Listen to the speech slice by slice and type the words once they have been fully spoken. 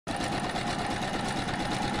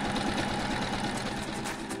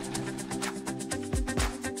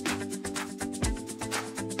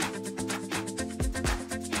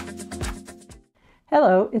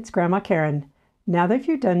Hello, it's Grandma Karen. Now that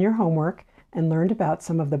you've done your homework and learned about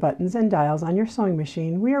some of the buttons and dials on your sewing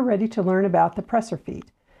machine, we are ready to learn about the presser feet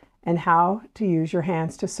and how to use your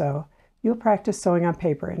hands to sew. You'll practice sewing on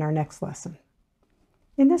paper in our next lesson.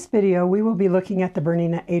 In this video, we will be looking at the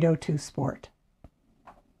Bernina 802 Sport.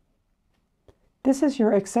 This is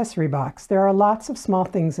your accessory box. There are lots of small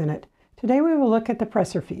things in it. Today we will look at the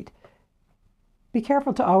presser feet. Be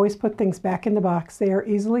careful to always put things back in the box. They are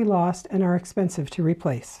easily lost and are expensive to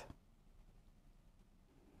replace.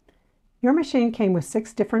 Your machine came with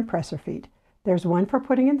 6 different presser feet. There's one for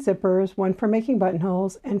putting in zippers, one for making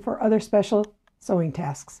buttonholes, and for other special sewing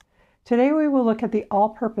tasks. Today we will look at the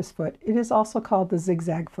all-purpose foot. It is also called the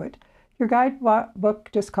zigzag foot. Your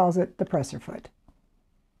guidebook just calls it the presser foot.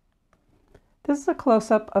 This is a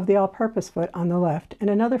close-up of the all-purpose foot on the left and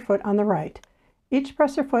another foot on the right. Each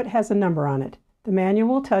presser foot has a number on it. The manual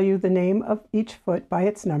will tell you the name of each foot by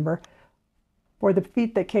its number for the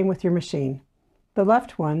feet that came with your machine. The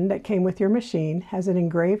left one that came with your machine has an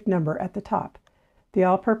engraved number at the top. The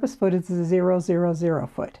all-purpose foot is the 000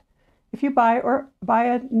 foot. If you buy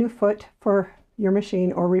a new foot for your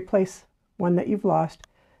machine or replace one that you've lost,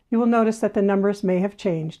 you will notice that the numbers may have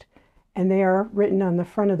changed and they are written on the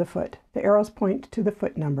front of the foot. The arrows point to the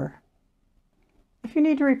foot number. If you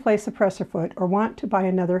need to replace a presser foot or want to buy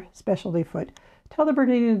another specialty foot, tell the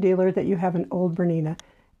Bernina dealer that you have an old Bernina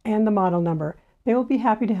and the model number. They will be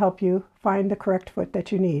happy to help you find the correct foot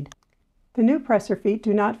that you need. The new presser feet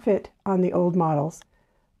do not fit on the old models,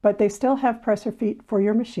 but they still have presser feet for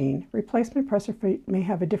your machine. Replacement presser feet may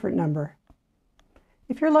have a different number.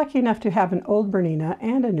 If you're lucky enough to have an old Bernina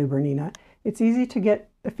and a new Bernina, it's easy to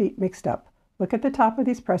get the feet mixed up. Look at the top of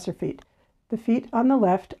these presser feet. The feet on the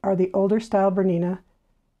left are the older style Bernina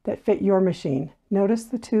that fit your machine. Notice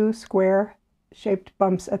the 2 square-shaped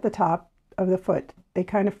bumps at the top of the foot. They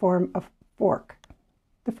kind of form a fork.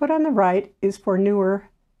 The foot on the right is for newer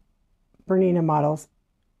Bernina models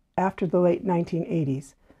after the late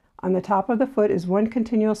 1980s. On the top of the foot is one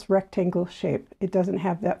continuous rectangle shape. It doesn't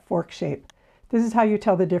have that fork shape. This is how you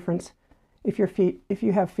tell the difference if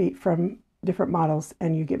you have feet from different models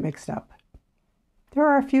and you get mixed up. There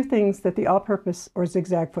are a few things that the all-purpose or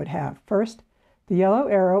zigzag foot have. First, the yellow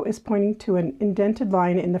arrow is pointing to an indented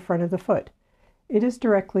line in the front of the foot. It is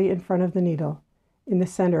directly in front of the needle, in the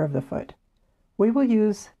center of the foot. We will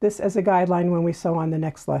use this as a guideline when we sew on the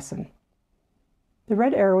next lesson. The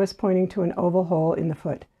red arrow is pointing to an oval hole in the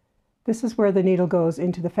foot. This is where the needle goes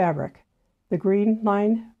into the fabric. The green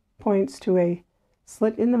line points to a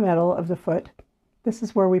slit in the middle of the foot. This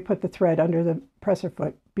is where we put the thread under the presser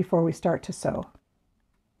foot before we start to sew.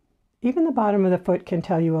 Even the bottom of the foot can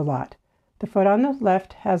tell you a lot. The foot on the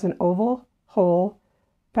left has an oval hole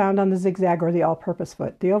found on the zigzag or the all-purpose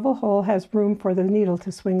foot. The oval hole has room for the needle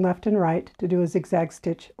to swing left and right to do a zigzag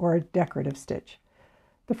stitch or a decorative stitch.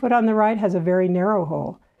 The foot on the right has a very narrow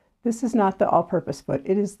hole. This is not the all-purpose foot,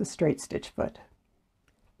 it is the straight stitch foot.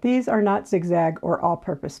 These are not zigzag or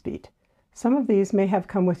all-purpose feet. Some of these may have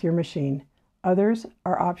come with your machine. Others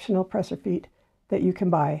are optional presser feet that you can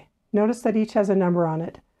buy. Notice that each has a number on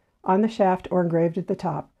it, on the shaft or engraved at the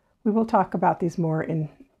top. We will talk about these more in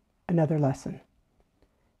another lesson.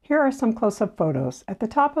 Here are some close-up photos. At the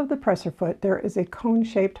top of the presser foot there is a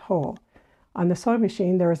cone-shaped hole. On the sewing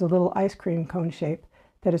machine there is a little ice cream cone shape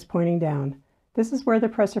that is pointing down. This is where the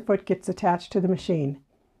presser foot gets attached to the machine.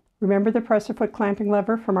 Remember the presser foot clamping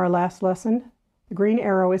lever from our last lesson? The green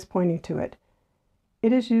arrow is pointing to it.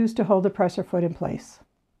 It is used to hold the presser foot in place.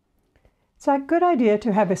 It's a good idea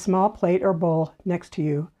to have a small plate or bowl next to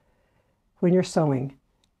you when you're sewing.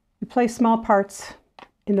 You place small parts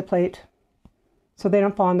in the plate so they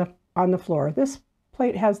don't fall on the floor. This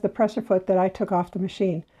plate has the presser foot that I took off the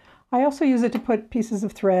machine. I also use it to put pieces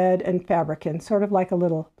of thread and fabric in, sort of like a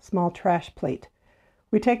little small trash plate.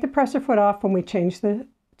 We take the presser foot off when we change the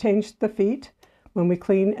feet, when we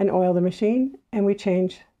clean and oil the machine, and we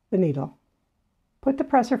change the needle. Put the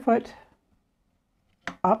presser foot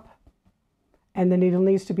up, and the needle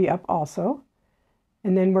needs to be up also.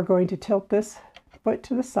 And then we're going to tilt this foot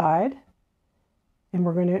to the side, and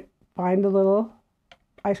we're going to find the little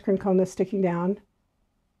ice cream cone that's sticking down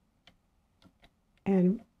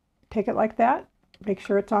and take it like that. Make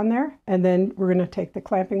sure it's on there, and then we're going to take the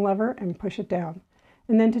clamping lever and push it down.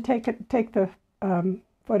 And then to take the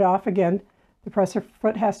foot off again, the presser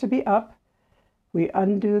foot has to be up. We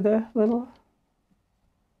undo the little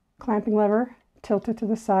clamping lever, tilt it to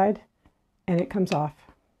the side, and it comes off.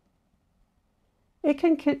 It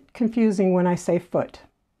can get confusing when I say foot.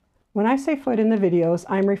 When I say foot in the videos,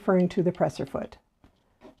 I'm referring to the presser foot.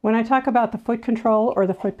 When I talk about the foot control or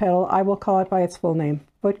the foot pedal, I will call it by its full name,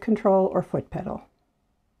 foot control or foot pedal.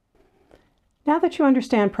 Now that you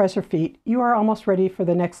understand presser feet, you are almost ready for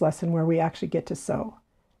the next lesson where we actually get to sew.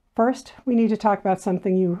 First, we need to talk about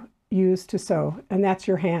something you use to sew, and that's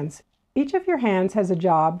your hands. Each of your hands has a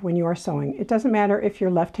job when you are sewing. It doesn't matter if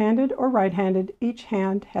you're left-handed or right-handed, each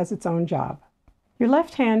hand has its own job. Your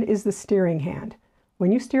left hand is the steering hand.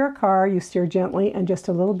 When you steer a car, you steer gently and just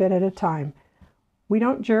a little bit at a time. We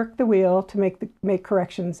don't jerk the wheel to make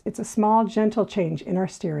corrections. It's a small, gentle change in our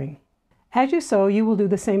steering. As you sew, you will do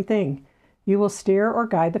the same thing. You will steer or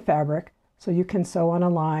guide the fabric so you can sew on a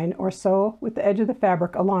line or sew with the edge of the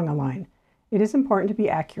fabric along a line. It is important to be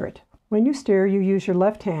accurate. When you steer, you use your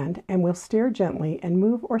left hand and will steer gently and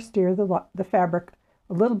move or steer the fabric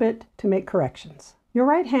a little bit to make corrections. Your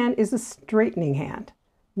right hand is a straightening hand.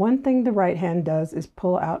 One thing the right hand does is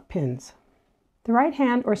pull out pins. The right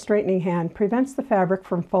hand or straightening hand prevents the fabric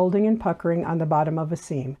from folding and puckering on the bottom of a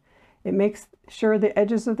seam. It makes sure the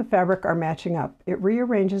edges of the fabric are matching up. It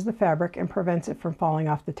rearranges the fabric and prevents it from falling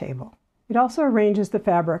off the table. It also arranges the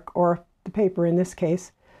fabric, or the paper in this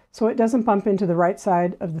case, so it doesn't bump into the right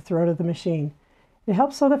side of the throat of the machine. It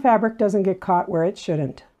helps so the fabric doesn't get caught where it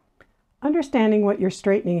shouldn't. Understanding what your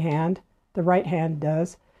straightening hand, the right hand,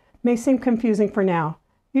 does may seem confusing for now.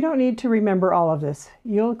 You don't need to remember all of this.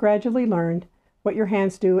 You'll gradually learn what your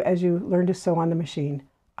hands do as you learn to sew on the machine.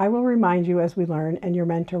 I will remind you as we learn, and your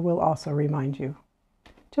mentor will also remind you.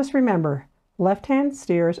 Just remember, left hand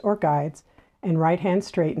steers or guides, and right hand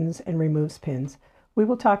straightens and removes pins. We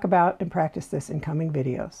will talk about and practice this in coming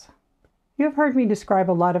videos. You have heard me describe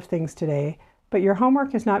a lot of things today, but your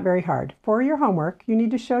homework is not very hard. For your homework, you need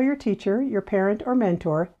to show your teacher, your parent, or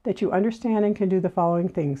mentor that you understand and can do the following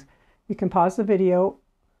things. You can pause the video,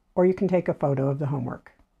 or you can take a photo of the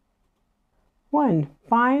homework. 1.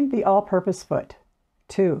 Find the all-purpose foot.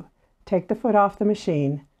 2. Take the foot off the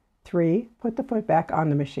machine. 3. Put the foot back on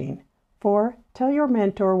the machine. 4. Tell your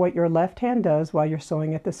mentor what your left hand does while you're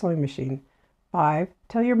sewing at the sewing machine. 5.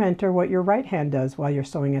 Tell your mentor what your right hand does while you're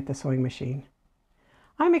sewing at the sewing machine.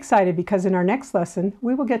 I'm excited because in our next lesson,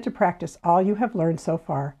 we will get to practice all you have learned so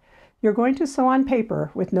far. You're going to sew on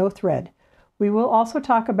paper with no thread. We will also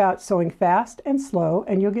talk about sewing fast and slow,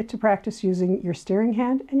 and you'll get to practice using your steering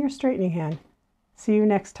hand and your straightening hand. See you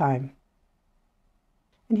next time.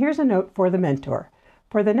 And here's a note for the mentor.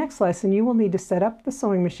 For the next lesson, you will need to set up the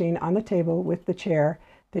sewing machine on the table with the chair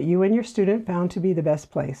that you and your student found to be the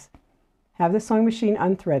best place. Have the sewing machine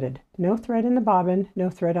unthreaded. No thread in the bobbin, no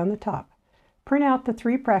thread on the top. Print out the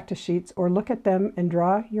 3 practice sheets or look at them and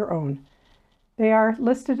draw your own. They are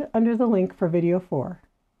listed under the link for video 4.